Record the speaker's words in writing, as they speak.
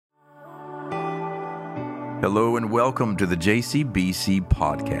Hello and welcome to the JCBC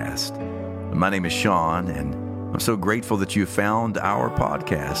podcast. My name is Sean, and I'm so grateful that you found our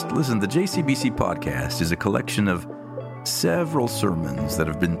podcast. Listen, the JCBC podcast is a collection of several sermons that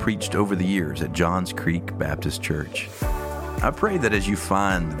have been preached over the years at Johns Creek Baptist Church. I pray that as you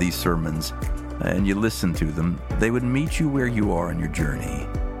find these sermons and you listen to them, they would meet you where you are in your journey.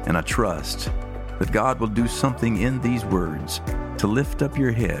 And I trust that God will do something in these words to lift up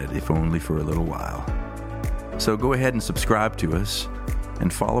your head, if only for a little while. So go ahead and subscribe to us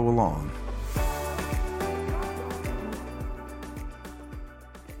and follow along.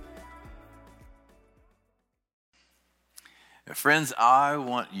 Friends, I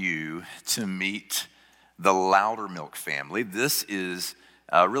want you to meet the Loudermilk family. This is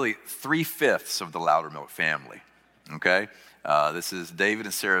really 3/5 of the Loudermilk family, okay? This is David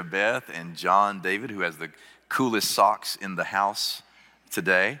and Sarah Beth and John David, who has the coolest socks in the house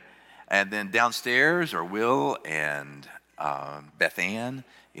today. And then downstairs are Will and Beth Ann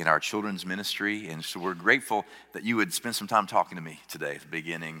in our children's ministry. And so we're grateful that you would spend some time talking to me today at the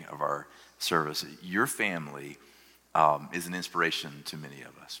beginning of our service. Your family is an inspiration to many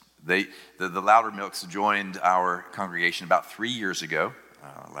of us. The Loudermilks joined our congregation about 3 years ago.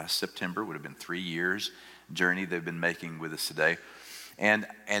 Last September would have been 3 years journey they've been making with us today. And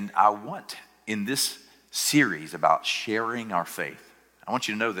I want, in this series about sharing our faith, I want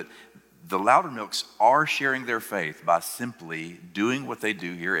you to know that the Loudermilks are sharing their faith by simply doing what they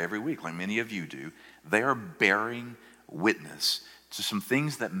do here every week, like many of you do. They are bearing witness to some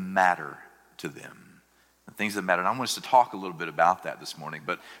things that matter to them, the things that matter. And I want us to talk a little bit about that this morning.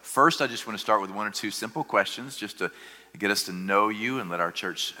 But first, I just want to start with one or two simple questions just to get us to know you and let our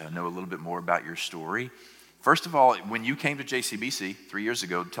church know a little bit more about your story. First of all, when you came to JCBC 3 years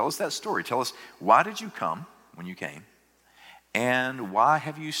ago, tell us that story. Tell us, why did you come when you came? And why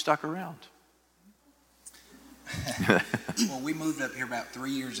have you stuck around? Well, we moved up here about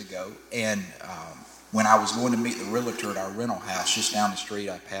 3 years ago, and when I was going to meet the realtor at our rental house just down the street,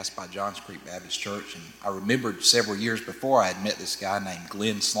 I passed by Johns Creek Baptist Church, and I remembered several years before I had met this guy named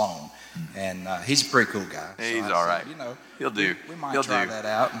Glenn Sloan, and he's a pretty cool guy. He's so all right. You know, he'll do. We might try that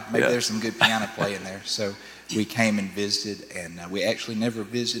out. Maybe there's some good piano playing there. So we came and visited, and we actually never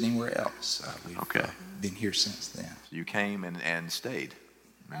visited anywhere else. We've been here since then. So you came and stayed.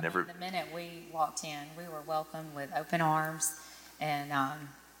 The minute we walked in, we were welcomed with open arms, and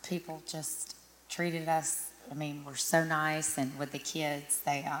people just treated us, were so nice. And with the kids,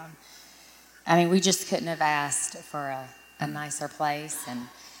 we just couldn't have asked for a nicer place. And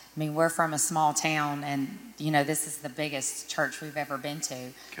we're from a small town, and this is the biggest church we've ever been to.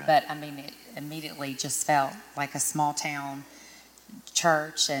 Okay. But it immediately just felt like a small town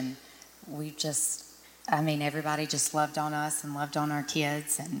church, and we just, everybody just loved on us and loved on our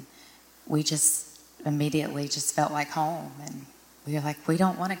kids, and we just immediately just felt like home, and we were like, we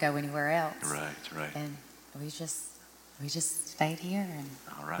don't want to go anywhere else. Right. And we just stayed here, and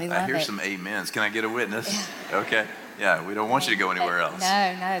all right. We love I hear it. some amens. Can I get a witness? Okay. Yeah, we don't want you to go anywhere else.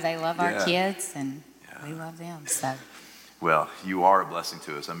 No, they love our kids, and we love them. So. Well, you are a blessing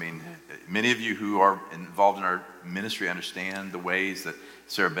to us. Many of you who are involved in our ministry understand the ways that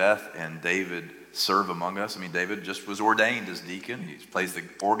Sarah Beth and David serve among us. David just was ordained as deacon. He plays the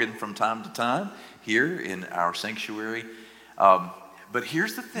organ from time to time here in our sanctuary. But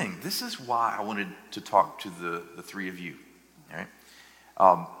here's the thing. This is why I wanted to talk to the three of you. All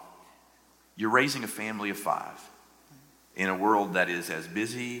right? You're raising a family of 5 in a world that is as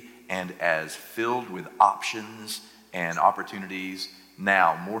busy and as filled with options and opportunities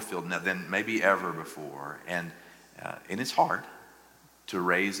now, more filled now than maybe ever before. And it's hard to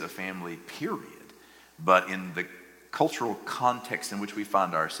raise a family, period. But in the cultural context in which we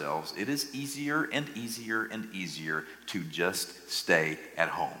find ourselves, it is easier and easier and easier to just stay at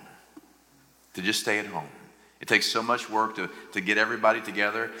home. To just stay at home. It takes so much work to get everybody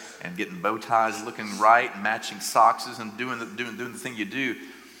together and getting bow ties looking right, matching socks and doing the thing you do.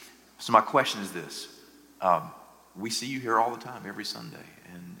 So my question is this. We see you here all the time, every Sunday,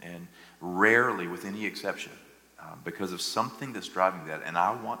 and rarely with any exception, because of something that's driving that. And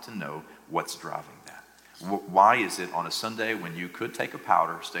I want to know what's driving that. Why is it on a Sunday when you could take a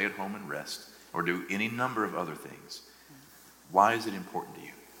powder, stay at home and rest, or do any number of other things, why is it important to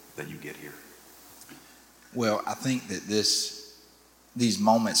you that you get here? Well, I think that these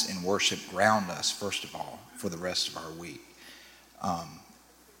moments in worship ground us, first of all, for the rest of our week.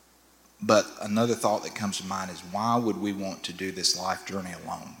 But another thought that comes to mind is, why would we want to do this life journey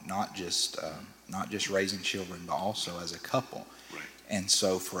alone? Not just raising children, but also as a couple. Right. And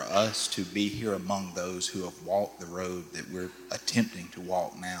so for us to be here among those who have walked the road that we're attempting to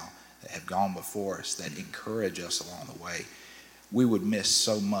walk now, that have gone before us that encourage us along the way. We would miss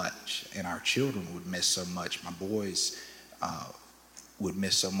so much, and our children would miss so much. My boys would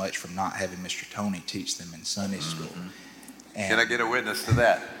miss so much from not having Mr. Tony teach them in Sunday school. And, Can I get a witness to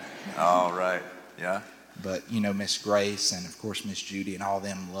that? All right. Yeah. but, you know, Miss Grace and, of course, Miss Judy and all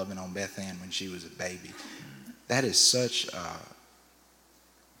them loving on Beth Ann when she was a baby. That is such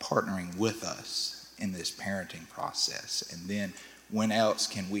partnering with us in this parenting process. And then when else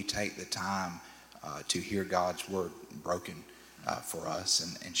can we take the time to hear God's word broken for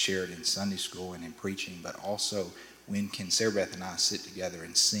us and share it in Sunday school and in preaching, but also when can Sarah Beth and I sit together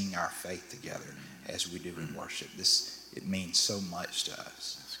and sing our faith together as we do in worship? It means so much to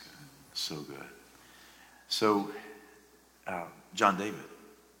us. That's good. So good. So, John David,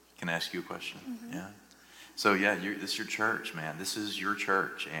 can I ask you a question? Yeah. So yeah, this is your church, man. This is your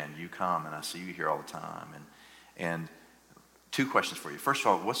church, and you come, and I see you here all the time. And two questions for you. First of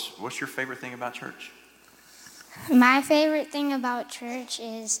all, what's your favorite thing about church? My favorite thing about church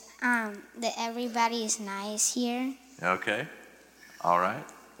is that everybody is nice here. Okay. All right.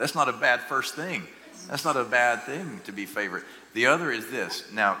 That's not a bad first thing. That's not a bad thing to be favorite. The other is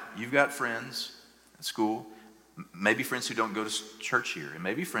this. Now, you've got friends at school, maybe friends who don't go to church here, and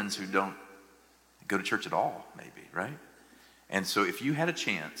maybe friends who don't go to church at all, maybe, right? And so if you had a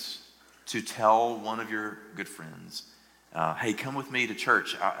chance to tell one of your good friends, hey, come with me to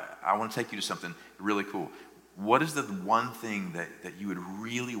church. I want to take you to something really cool. What is the one thing that you would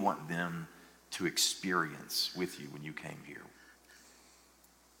really want them to experience with you when you came here?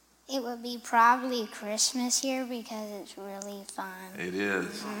 It would be probably Christmas here because it's really fun. It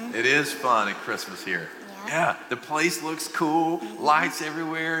is. It is fun at Christmas here. Yeah. The place looks cool. Lights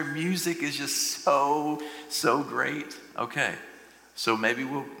everywhere. Music is just so great. Okay. So maybe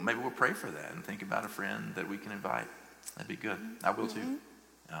we'll pray for that and think about a friend that we can invite. That'd be good. I will too.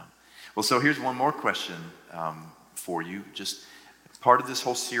 Yeah. Well, so here's one more question for you. Just part of this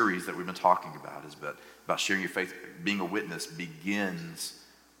whole series that we've been talking about is about sharing your faith. Being a witness begins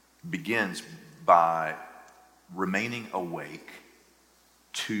by remaining awake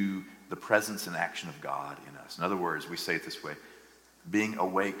to the presence and action of God in us. In other words, we say it this way: being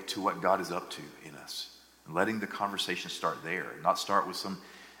awake to what God is up to in us, and letting the conversation start there, not start with some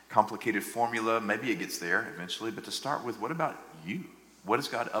complicated formula. Maybe it gets there eventually, but to start with, what about you? What is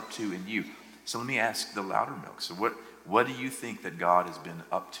God up to in you? So let me ask the Loudermilk. So what do you think that God has been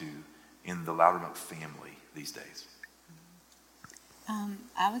up to in the Loudermilk family these days?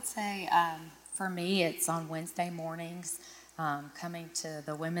 I would say for me, it's on Wednesday mornings, coming to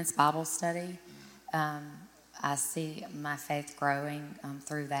the women's Bible study. I see my faith growing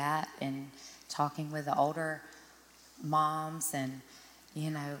through that, and talking with the older moms, and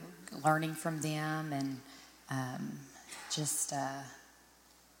learning from them, and just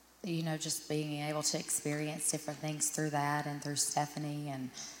being able to experience different things through that and through Stephanie, and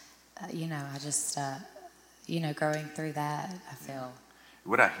I just growing through that, I feel.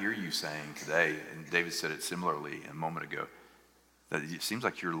 What I hear you saying today, and David said it similarly a moment ago, that it seems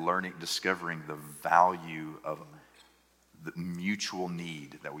like you're discovering the value of the mutual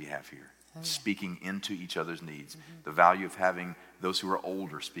need that we have here. Oh, yeah. Speaking into each other's needs. The value of having those who are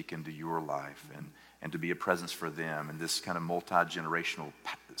older speak into your life, and to be a presence for them, and this kind of multi-generational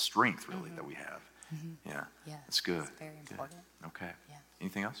strength, really, that we have. Yeah, it's good. It's very important. Good. Okay. Yeah.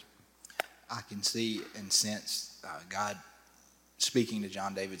 Anything else? I can see and sense God speaking to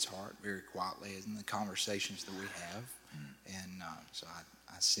John David's heart very quietly in the conversations that we have. And so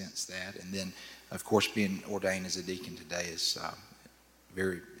I sense that. And then, of course, being ordained as a deacon today is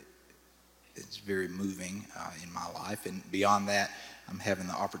very moving in my life. And beyond that, I'm having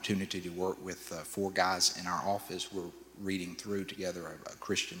the opportunity to work with 4 guys in our office. We're reading through together a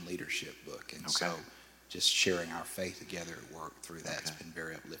Christian leadership book. And so just sharing our faith together at work through that's been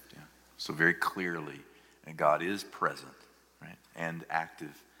very uplifting. Yeah. So very clearly, God is present, right, and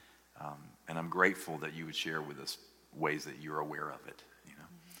active. And I'm grateful that you would share with us ways that you're aware of it.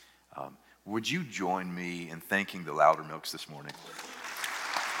 Would you join me in thanking the Loudermilks this morning?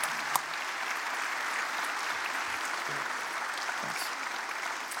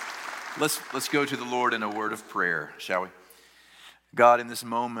 Let's go to the Lord in a word of prayer, shall we? God, in this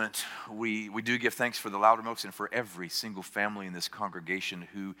moment, we do give thanks for the Loudermilks and for every single family in this congregation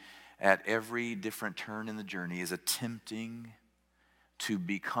who, at every different turn in the journey, is attempting to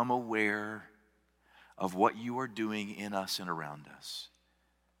become aware of what you are doing in us and around us.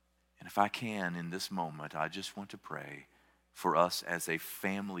 And if I can, in this moment, I just want to pray for us as a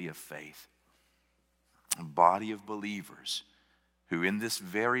family of faith, a body of believers who in this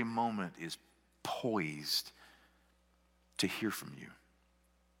very moment is poised to hear from you.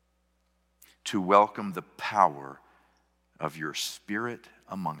 to welcome the power of your Spirit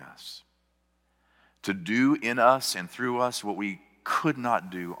among us, to do in us and through us what we could not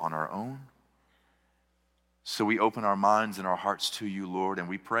do on our own. So we open our minds and our hearts to you, Lord, and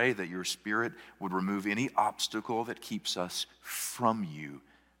we pray that your Spirit would remove any obstacle that keeps us from you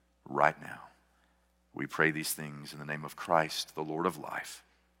right now. We pray these things in the name of Christ, the Lord of life.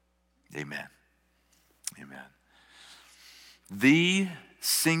 Amen. Amen. The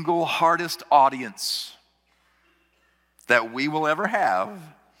single hardest audience that we will ever have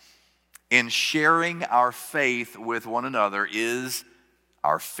in sharing our faith with one another is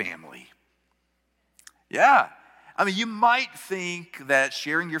our family. Yeah. I mean, you might think that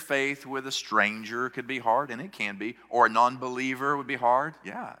sharing your faith with a stranger could be hard, and it can be, or a non-believer would be hard.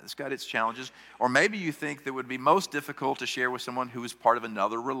 Yeah, it's got its challenges. Or maybe you think that it would be most difficult to share with someone who is part of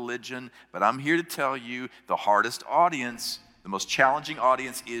another religion. But I'm here to tell you the hardest audience, the most challenging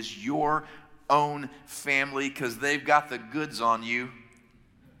audience is your own family, because they've got the goods on you.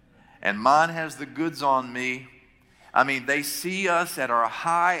 And mine has the goods on me. I mean, they see us at our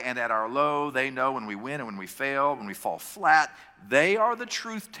high and at our low. They know when we win and when we fail, when we fall flat. They are the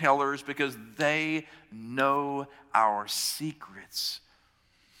truth tellers because they know our secrets.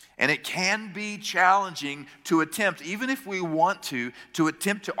 And it can be challenging to attempt, even if we want to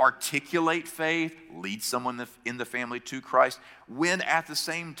attempt to articulate faith, lead someone in the family to Christ, when at the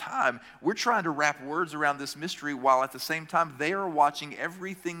same time, we're trying to wrap words around this mystery while at the same time they are watching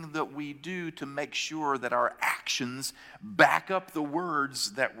everything that we do to make sure that our actions back up the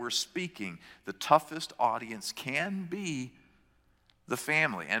words that we're speaking. The toughest audience can be the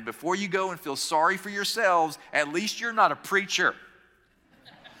family. And before you go and feel sorry for yourselves, at least you're not a preacher.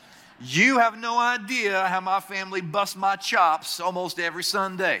 You have no idea how my family busts my chops almost every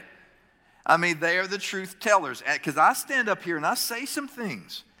Sunday. I mean, they are the truth tellers. Because I stand up here and I say some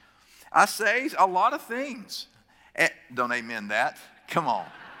things. I say a lot of things. Don't amen that. Come on.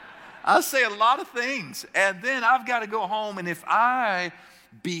 I say a lot of things. And then I've got to go home, and if I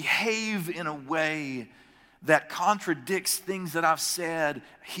behave in a way that contradicts things that I've said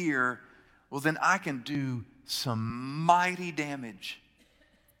here, well, then I can do some mighty damage.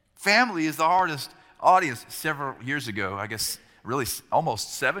 Family is the hardest audience. Several years ago, I guess really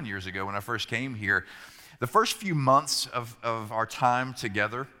almost 7 years ago when I first came here, the first few months of our time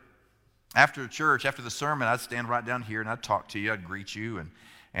together, after church, after the sermon, I'd stand right down here and I'd talk to you, I'd greet you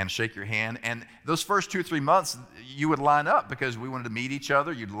and shake your hand. And those first 2 or 3 months, you would line up because we wanted to meet each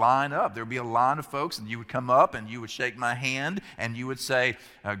other. You'd line up. There would be a line of folks, and you would come up and you would shake my hand and you would say,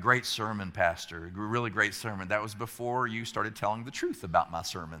 "Great sermon, Pastor. Really great sermon." That was before you started telling the truth about my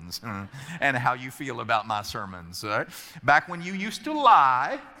sermons and how you feel about my sermons. Right? Back when you used to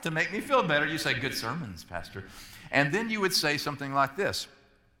lie to make me feel better, you say, "Good sermons, Pastor." And then you would say something like this: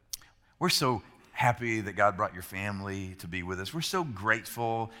 "We're so happy that God brought your family to be with us. We're so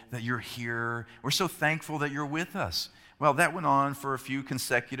grateful that you're here. We're so thankful that you're with us." Well, that went on for a few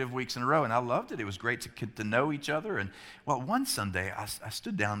consecutive weeks in a row, and I loved it. It was great to get to know each other. And, well, one Sunday, I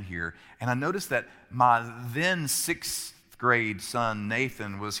stood down here, and I noticed that my then 6th grade son,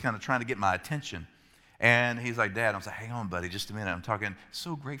 Nathan, was kind of trying to get my attention. And he's like, "Dad," I was like, "Hang on, buddy, just a minute. I'm talking,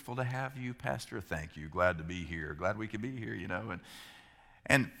 so grateful to have you, Pastor. Thank you. Glad to be here. Glad we could be here, you know."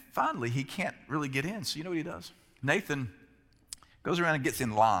 And finally, he can't really get in. So you know what he does? Nathan goes around and gets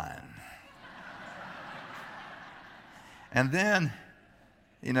in line. And then,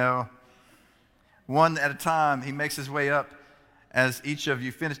 you know, one at a time, he makes his way up as each of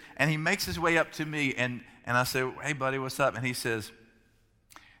you finish. And he makes his way up to me. And I say, "Hey, buddy, what's up?" And he says,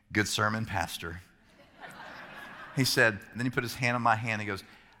 "Good sermon, Pastor." He said, and then he put his hand on my hand and he goes,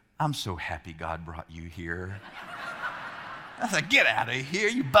 "I'm so happy God brought you here." I was like, "Get out of here.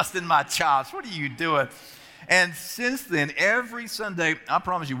 You busting my chops. What are you doing?" And since then, every Sunday, I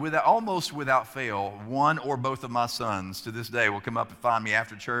promise you, almost without fail, one or both of my sons to this day will come up and find me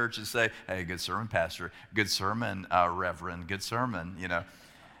after church and say, "Hey, good sermon, Pastor. Good sermon, Reverend. Good sermon," you know.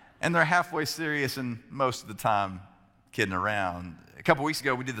 And they're halfway serious and most of the time kidding around. A couple weeks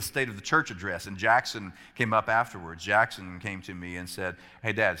ago, we did the State of the Church address, and Jackson came up afterwards. Jackson came to me and said,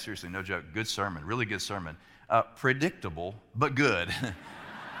 "Hey, Dad, seriously, no joke, good sermon, really good sermon. Predictable, but good."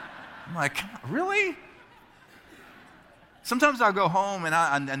 I'm like, "Really?" Sometimes I'll go home and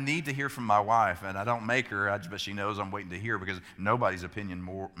I need to hear from my wife, and I don't make her, but she knows I'm waiting to hear because nobody's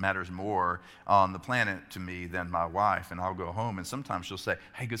opinion matters more on the planet to me than my wife. And I'll go home and sometimes she'll say,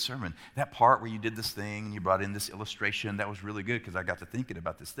 "Hey, good sermon. That part where you did this thing and you brought in this illustration, that was really good because I got to thinking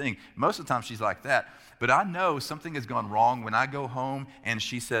about this thing." Most of the time she's like that. But I know something has gone wrong when I go home and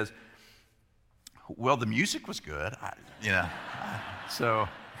she says, "Well, the music was good." So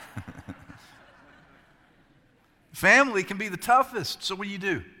Family can be the toughest. So what do you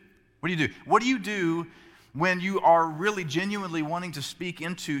do? What do you do? What do you do when you are really genuinely wanting to speak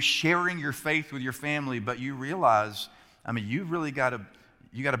into sharing your faith with your family, but you realize, you really got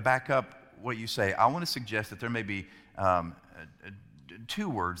to back up what you say? I want to suggest that there may be two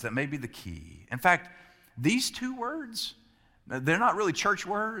words that may be the key. In fact, these two words, they're not really church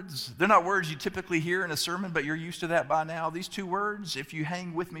words. They're not words you typically hear in a sermon, but you're used to that by now. These two words, if you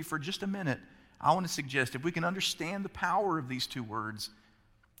hang with me for just a minute, I want to suggest if we can understand the power of these two words,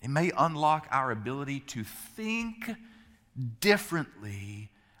 it may unlock our ability to think differently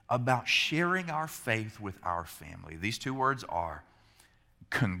about sharing our faith with our family. These two words are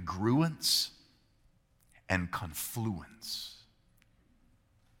congruence and confluence.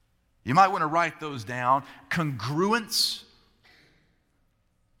 You might want to write those down. Congruence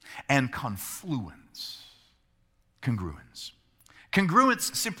and confluence. Congruence.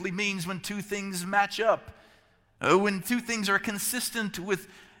 Congruence simply means when two things match up, when two things are consistent with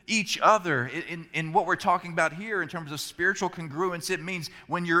each other. In what we're talking about here in terms of spiritual congruence, it means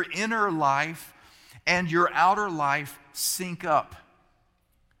when your inner life and your outer life sync up.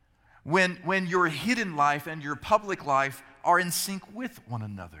 When your hidden life and your public life are in sync with one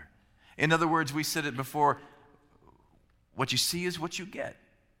another. In other words, we said it before, what you see is what you get.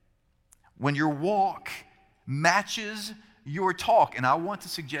 When your walk matches your talk, and I want to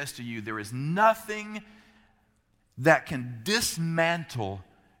suggest to you there is nothing that can dismantle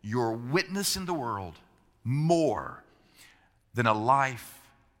your witness in the world more than a life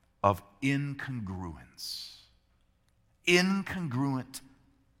of incongruence. Incongruent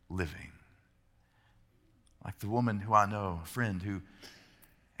living. Like the woman who I know, a friend who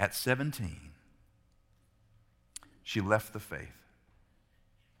at 17, she left the faith.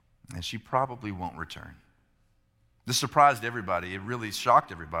 And she probably won't return. This surprised everybody. It really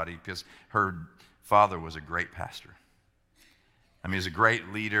shocked everybody because her father was a great pastor. He was a great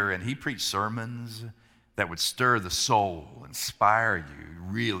leader, and he preached sermons that would stir the soul, inspire you,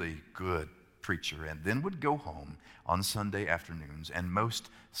 really good preacher, and then would go home on Sunday afternoons, and most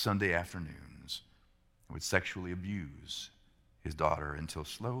Sunday afternoons would sexually abuse his daughter until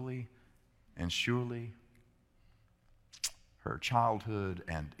slowly and surely her childhood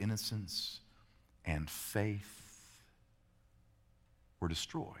and innocence and faith were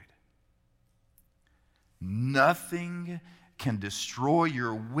destroyed. Nothing can destroy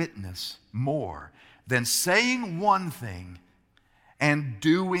your witness more than saying one thing and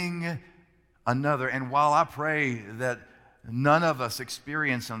doing another. And while I pray that none of us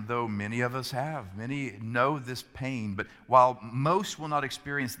experience, and though many of us have, many know this pain, but while most will not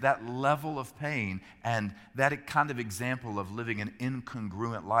experience that level of pain and that kind of example of living an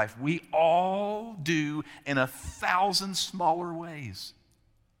incongruent life, we all do in 1,000 smaller ways.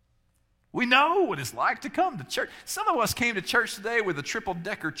 We know what it's like to come to church. Some of us came to church today with a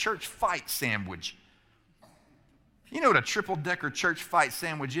triple-decker church fight sandwich. You know what a triple-decker church fight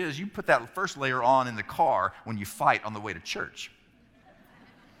sandwich is? You put that first layer on in the car when you fight on the way to church.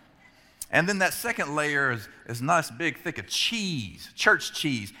 And then that second layer is nice, big, thick of cheese, church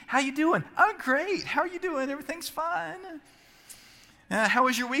cheese. How you doing? I'm great. How are you doing? Everything's fine. How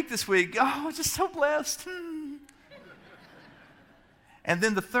was your week this week? Oh, just so blessed. And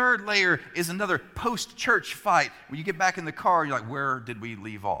then the third layer is another post-church fight. When you get back in the car, you're like, where did we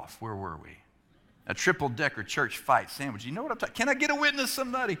leave off? Where were we? A triple-decker church fight sandwich. You know what I'm talking? Can I get a witness,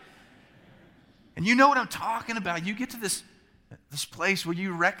 somebody? And you know what I'm talking about. You get to this place where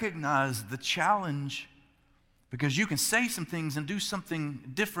you recognize the challenge because you can say some things and do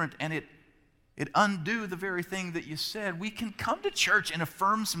something different, and it undo the very thing that you said. We can come to church and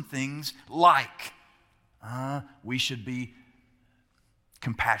affirm some things like we should be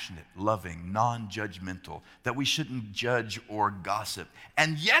compassionate, loving, non-judgmental, that we shouldn't judge or gossip.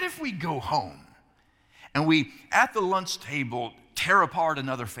 And yet if we go home and we, at the lunch table, tear apart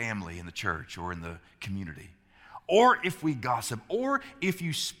another family in the church or in the community, or if we gossip, or if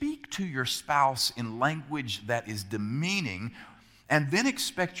you speak to your spouse in language that is demeaning, and then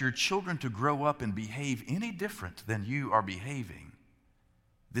expect your children to grow up and behave any different than you are behaving,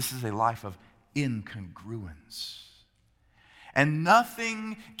 this is a life of incongruence. And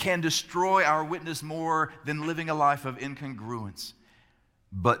nothing can destroy our witness more than living a life of incongruence.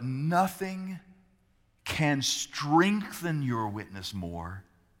 But nothing can strengthen your witness more,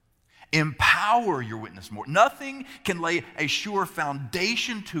 empower your witness more. Nothing can lay a sure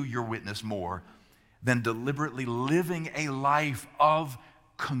foundation to your witness more than deliberately living a life of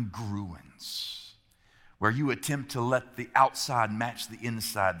congruence, where you attempt to let the outside match the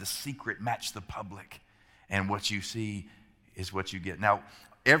inside, the secret match the public, and what you see is what you get. Now,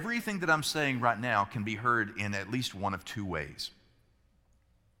 everything that I'm saying right now can be heard in at least one of two ways.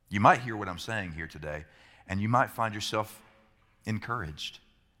 You might hear what I'm saying here today, and you might find yourself encouraged.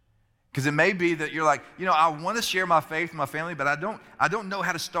 Because it may be that you're like, I want to share my faith with my family, but I don't know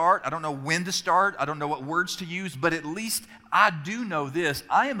how to start. I don't know when to start. I don't know what words to use, but at least I do know this.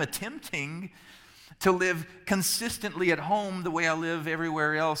 I am attempting to live consistently at home the way I live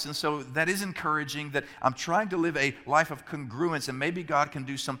everywhere else. And so that is encouraging, that I'm trying to live a life of congruence, and maybe God can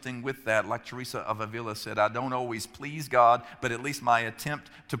do something with that. Like Teresa of Avila said, I don't always please God, but at least my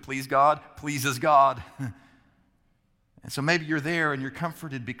attempt to please God pleases God. And so maybe you're there and you're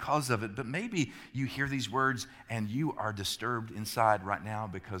comforted because of it, but maybe you hear these words and you are disturbed inside right now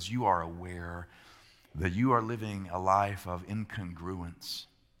because you are aware that you are living a life of incongruence.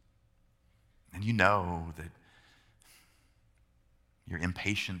 And you know that you're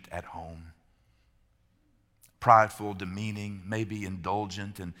impatient at home, prideful, demeaning, maybe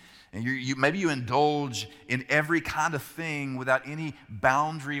indulgent, and maybe you indulge in every kind of thing without any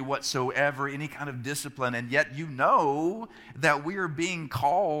boundary whatsoever, any kind of discipline, and yet you know that we are being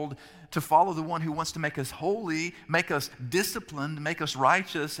called to follow the one who wants to make us holy, make us disciplined, make us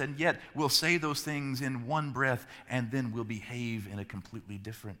righteous, and yet we'll say those things in one breath and then we'll behave in a completely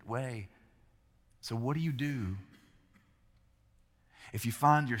different way. So what do you do if you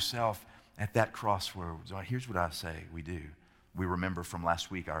find yourself at that crossroads? Well, here's what I say we do. We remember from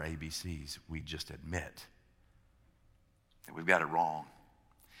last week our ABCs. We just admit that we've got it wrong.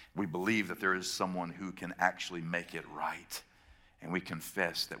 We believe that there is someone who can actually make it right. And we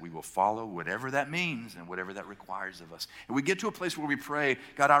confess that we will follow whatever that means and whatever that requires of us. And we get to a place where we pray,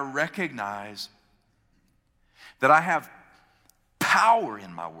 God, I recognize that I have power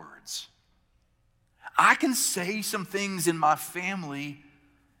in my words. I can say some things in my family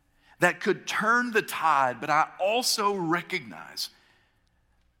that could turn the tide, but I also recognize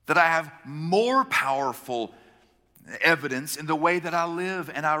that I have more powerful evidence in the way that I live,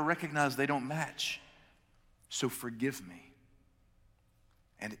 and I recognize they don't match. So forgive me.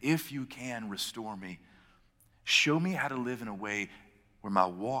 And if you can, restore me. Show me how to live in a way where my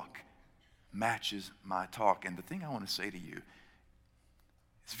walk matches my talk. And the thing I want to say to you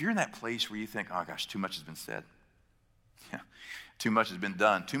is, if you're in that place where you think, oh gosh, too much has been said. Yeah, too much has been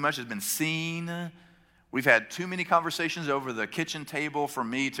done. Too much has been seen. We've had too many conversations over the kitchen table for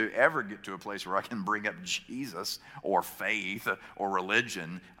me to ever get to a place where I can bring up Jesus or faith or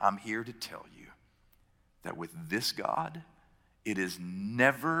religion. I'm here to tell you that with this God, it is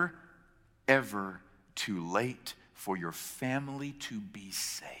never, ever too late for your family to be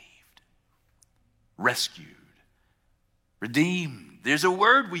saved, rescued, redeemed. There's a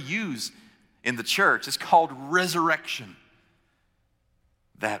word we use in the church. It's called resurrection.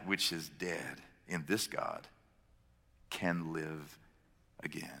 That which is dead in this God can live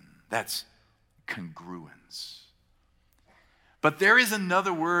again. That's congruence. But there is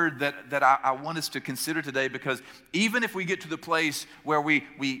another word that I want us to consider today, because even if we get to the place where we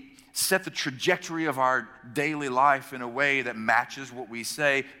set the trajectory of our daily life in a way that matches what we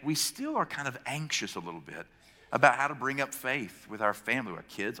say, we still are kind of anxious a little bit about how to bring up faith with our family, our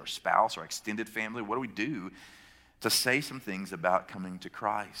kids, our spouse, our extended family. What do we do to say some things about coming to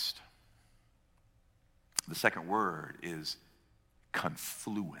Christ? The second word is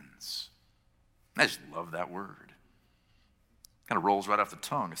confluence. I just love that word. Kind of rolls right off the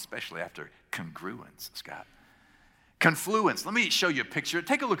tongue, especially after congruence, Scott. Confluence. Let me show you a picture.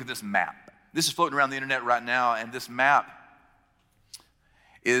 Take a look at this map. This is floating around the internet right now, and this map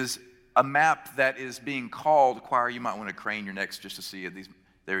is a map that is being called, choir, you might want to crane your necks just to see it.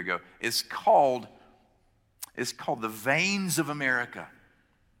 There we go. It's called the Veins of America.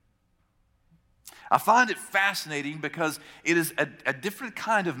 I find it fascinating because it is a different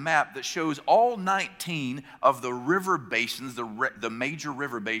kind of map that shows all 19 of the river basins, the major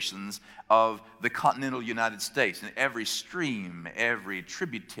river basins of the continental United States. And every stream, every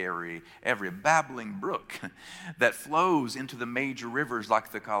tributary, every babbling brook that flows into the major rivers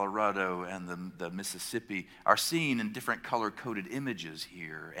like the Colorado and the Mississippi are seen in different color-coded images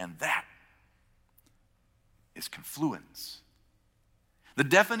here. And that is confluence. The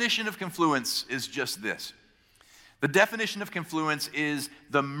definition of confluence is just this. The definition of confluence is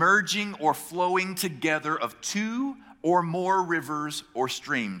the merging or flowing together of two or more rivers or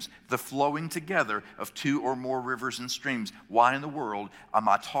streams, the flowing together of two or more rivers and streams. Why in the world am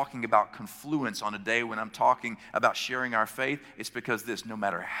I talking about confluence on a day when I'm talking about sharing our faith? It's because this, no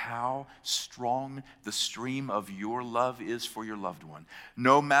matter how strong the stream of your love is for your loved one,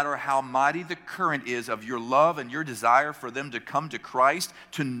 no matter how mighty the current is of your love and your desire for them to come to Christ,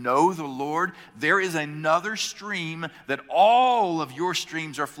 to know the Lord, there is another stream that all of your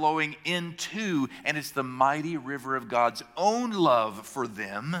streams are flowing into, and it's the mighty river of God's own love for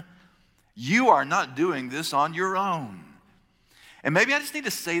them. You are not doing this on your own. And maybe I just need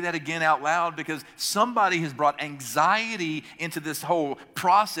to say that again out loud, because somebody has brought anxiety into this whole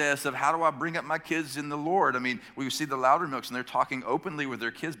process of how do I bring up my kids in the Lord? I mean, we see the Loudermilks and they're talking openly with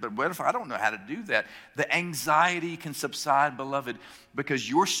their kids, but what if I don't know how to do that? The anxiety can subside, beloved, because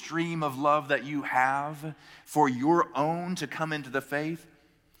your stream of love that you have for your own to come into the faith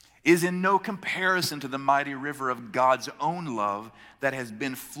is in no comparison to the mighty river of God's own love that has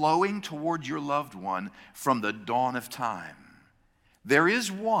been flowing toward your loved one from the dawn of time. There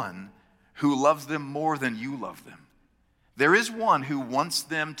is one who loves them more than you love them. There is one who wants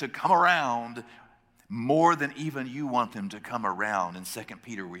them to come around more than even you want them to come around. In 2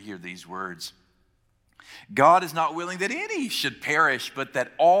 Peter, we hear these words. God is not willing that any should perish, but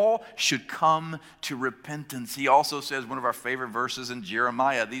that all should come to repentance. He also says, one of our favorite verses in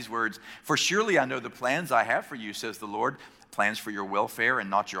Jeremiah, these words, "For surely I know the plans I have for you, says the Lord, plans for your welfare and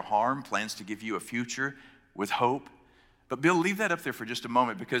not your harm, plans to give you a future with hope." But Bill, leave that up there for just a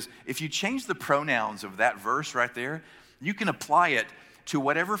moment, because if you change the pronouns of that verse right there, you can apply it to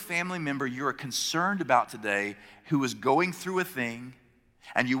whatever family member you're concerned about today who is going through a thing,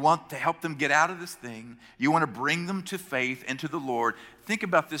 and you want to help them get out of this thing. You want to bring them to faith and to the Lord. Think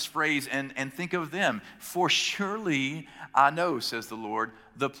about this phrase and think of them. "For surely I know, says the Lord,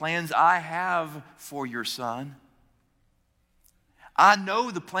 the plans I have for your son. I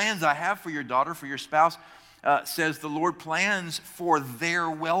know the plans I have for your daughter, for your spouse, says the Lord, plans for their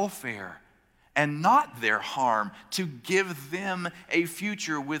welfare and not their harm, to give them a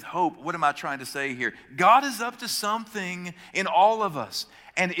future with hope." What am I trying to say here? God is up to something in all of us.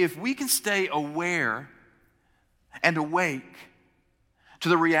 And if we can stay aware and awake to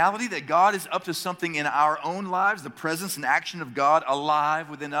the reality that God is up to something in our own lives, the presence and action of God alive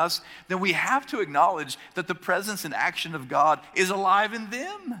within us, then we have to acknowledge that the presence and action of God is alive in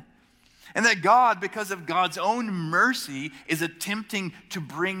them. And that God, because of God's own mercy, is attempting to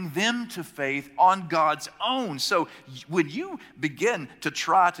bring them to faith on God's own. So when you begin to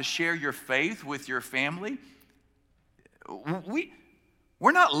try to share your faith with your family,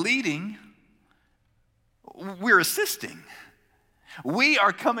 we're not leading, we're assisting. We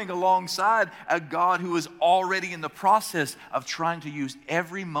are coming alongside a God who is already in the process of trying to use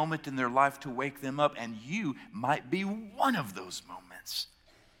every moment in their life to wake them up, and you might be one of those moments.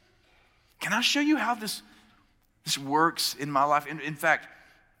 Can I show you how this works in my life? In fact,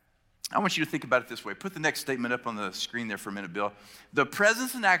 I want you to think about it this way. Put the next statement up on the screen there for a minute, Bill. The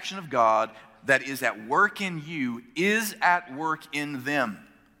presence and action of God that is at work in you is at work in them.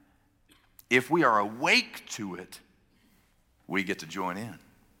 If we are awake to it, we get to join in.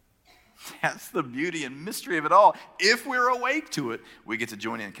 That's the beauty and mystery of it all. If we're awake to it, we get to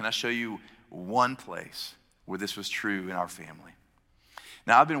join in. Can I show you one place where this was true in our family?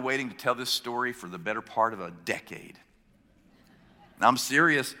 Now, I've been waiting to tell this story for the better part of a decade. Now, I'm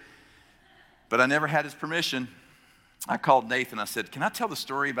serious, but I never had his permission. I called Nathan. I said, "Can I tell the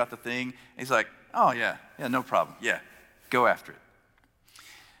story about the thing?" And he's like, "Oh, yeah, no problem. Yeah, go after it."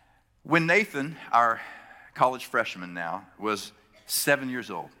 When Nathan, our college freshman now, was 7 years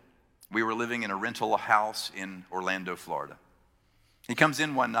old, we were living in a rental house in Orlando, Florida. He comes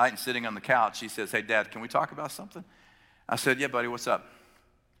in one night and sitting on the couch, he says, "Hey, Dad, can we talk about something?" I said, "Yeah, buddy, what's up?"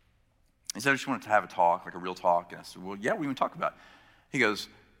 He said, "I just wanted to have a talk, like a real talk." And I said, "Well, yeah, what do you want to talk about?" He goes,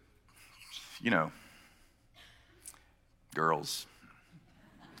 girls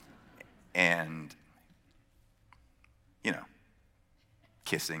and,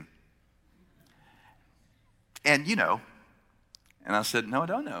 kissing. And, and I said, "No, I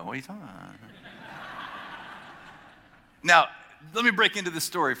don't know. What are you talking about?" Now, let me break into this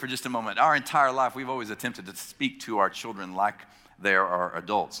story for just a moment. Our entire life, we've always attempted to speak to our children like they are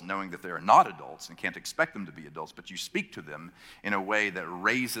adults, knowing that they are not adults and can't expect them to be adults, but you speak to them in a way that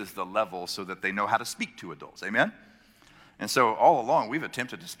raises the level so that they know how to speak to adults. Amen? And so all along, we've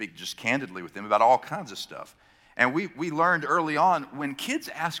attempted to speak just candidly with them about all kinds of stuff. And we learned early on, when kids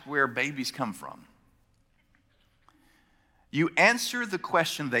ask where babies come from, you answer the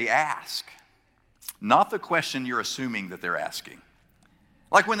question they ask, not the question you're assuming that they're asking.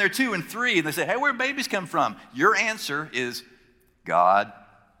 Like when they're 2 and 3 and they say, hey, where babies come from? Your answer is God.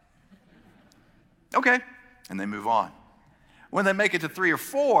 Okay. And they move on. When they make it to 3 or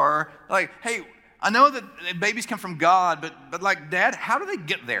 4, like, hey, I know that babies come from God, but like, Dad, how do they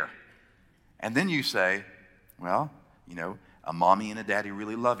get there? And then you say, well, you know, a mommy and a daddy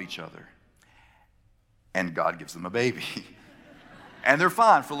really love each other. And God gives them a baby. And they're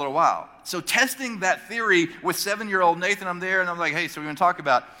fine for a little while. So testing that theory with 7-year-old Nathan, I'm there, and I'm like, hey, so we're going to talk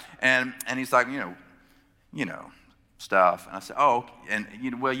about, and he's like, you know, stuff. And I said, oh, and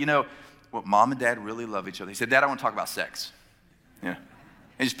well, Mom and Dad really love each other. He said, Dad, I want to talk about sex. Yeah.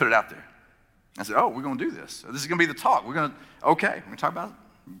 And just put it out there. I said, oh, we're going to do this. This is going to be the talk. We're going to talk about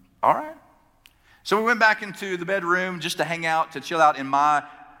it. All right. So we went back into the bedroom just to hang out, to chill out in my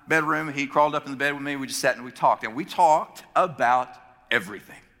bedroom. He crawled up in the bed with me. We just sat and we talked. And we talked about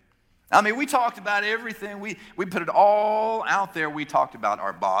everything. I mean, we talked about everything. We put it all out there. We talked about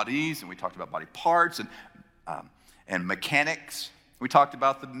our bodies, and we talked about body parts and mechanics. We talked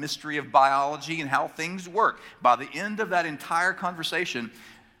about the mystery of biology and how things work. By the end of that entire conversation,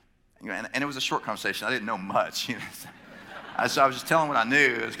 and it was a short conversation. I didn't know much. So I was just telling what I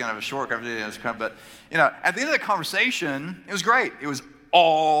knew. It was kind of a short conversation. But at the end of the conversation, it was great. It was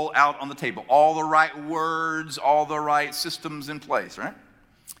all out on the table. All the right words, all the right systems in place, right?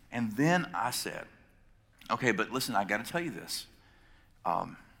 And then I said, okay, but listen, I got to tell you this.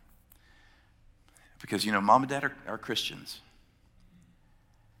 Because, Mom and Dad are Christians.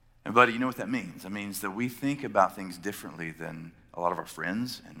 And buddy, you know what that means? That means that we think about things differently than a lot of our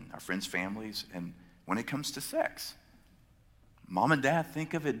friends and our friends' families. And when it comes to sex, Mom and Dad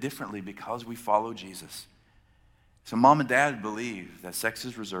think of it differently because we follow Jesus. So Mom and Dad believe that sex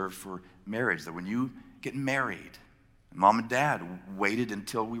is reserved for marriage, that when you get married, Mom and Dad waited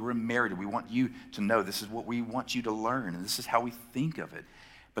until we were married. We want you to know this is what we want you to learn, and this is how we think of it.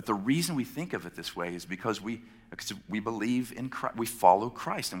 But the reason we think of it this way is because we believe in Christ. We follow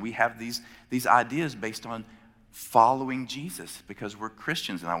Christ, and we have these ideas based on following Jesus because we're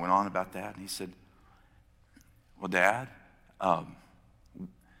Christians. And I went on about that, and he said, well, Dad,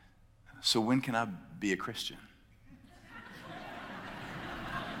 so when can I be a Christian?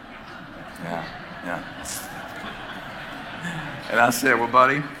 Yeah. And I said, well,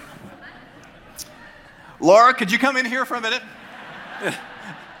 buddy, Laura, could you come in here for a minute?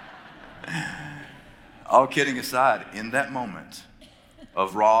 All kidding aside, in that moment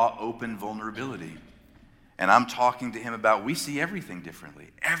of raw, open vulnerability, and I'm talking to him about we see everything differently.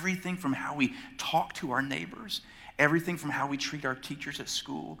 Everything from how we talk to our neighbors, everything from how we treat our teachers at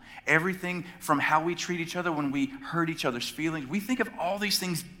school, everything from how we treat each other when we hurt each other's feelings. We think of all these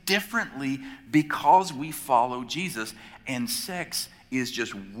things differently because we follow Jesus. And sex is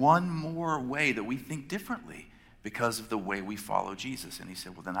just one more way that we think differently because of the way we follow Jesus. And he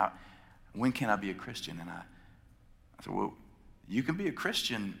said, well, then when can I be a Christian? And I said, well, you can be a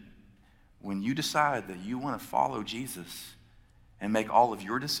Christian when you decide that you want to follow Jesus and make all of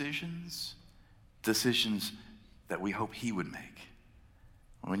your decisions that we hope he would make.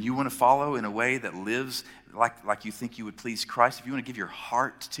 When you want to follow in a way that lives like you think you would please Christ, if you want to give your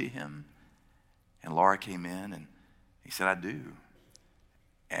heart to him. And Laura came in and he said, I do.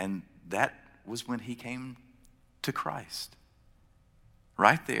 And that was when he came to Christ.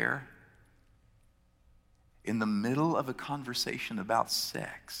 Right there, in the middle of a conversation about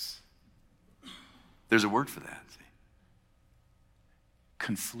sex. There's a word for that. See?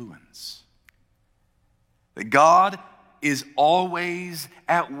 Confluence. That God is always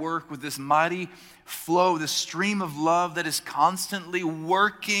at work with this mighty flow, this stream of love that is constantly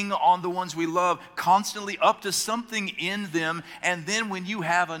working on the ones we love, constantly up to something in them. And then when you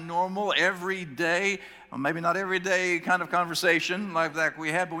have a normal, everyday, well, maybe not everyday kind of conversation like that we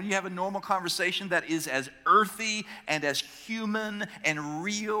had, but when you have a normal conversation that is as earthy and as human and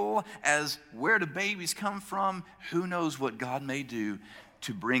real as where do babies come from, who knows what God may do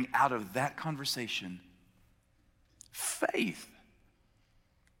to bring out of that conversation faith.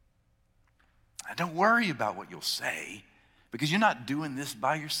 Now, don't worry about what you'll say because you're not doing this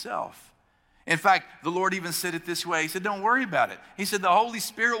by yourself. In fact, the Lord even said it this way. He said, don't worry about it. He said, the Holy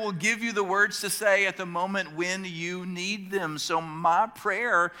Spirit will give you the words to say at the moment when you need them. So my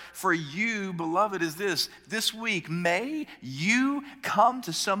prayer for you, beloved, is this week, may you come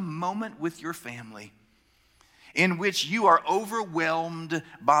to some moment with your family in which you are overwhelmed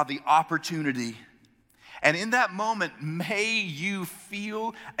by the opportunity And in that moment, may you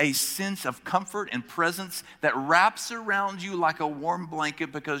feel a sense of comfort and presence that wraps around you like a warm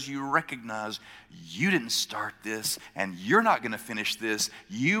blanket, because you recognize you didn't start this and you're not going to finish this.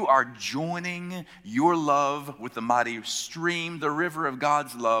 You are joining your love with the mighty stream, the river of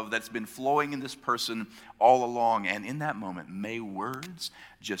God's love that's been flowing in this person all along. And in that moment, may words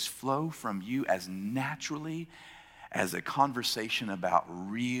just flow from you as naturally as a conversation about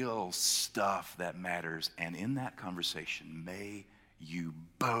real stuff that matters. And in that conversation, may you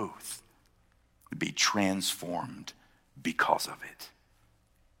both be transformed because of it.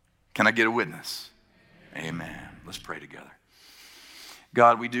 Can I get a witness? Amen. Let's pray together.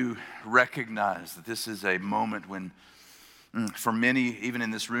 God, we do recognize that this is a moment when, for many, even in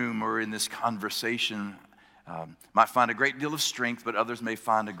this room or in this conversation, might find a great deal of strength, but others may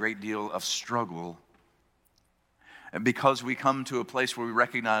find a great deal of struggle. And because we come to a place where we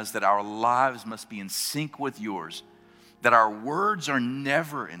recognize that our lives must be in sync with yours, that our words are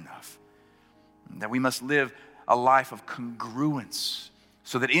never enough, that we must live a life of congruence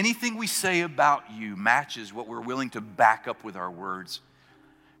so that anything we say about you matches what we're willing to back up with our words.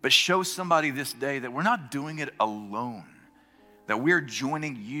 But show somebody this day that we're not doing it alone, that we're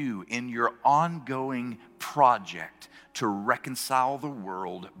joining you in your ongoing project to reconcile the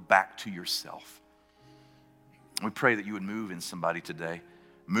world back to yourself. We pray that you would move in somebody today.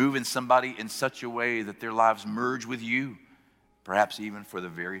 Move in somebody in such a way that their lives merge with you, perhaps even for the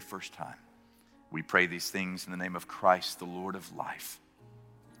very first time. We pray these things in the name of Christ, the Lord of life.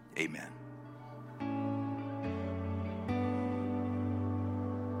 Amen.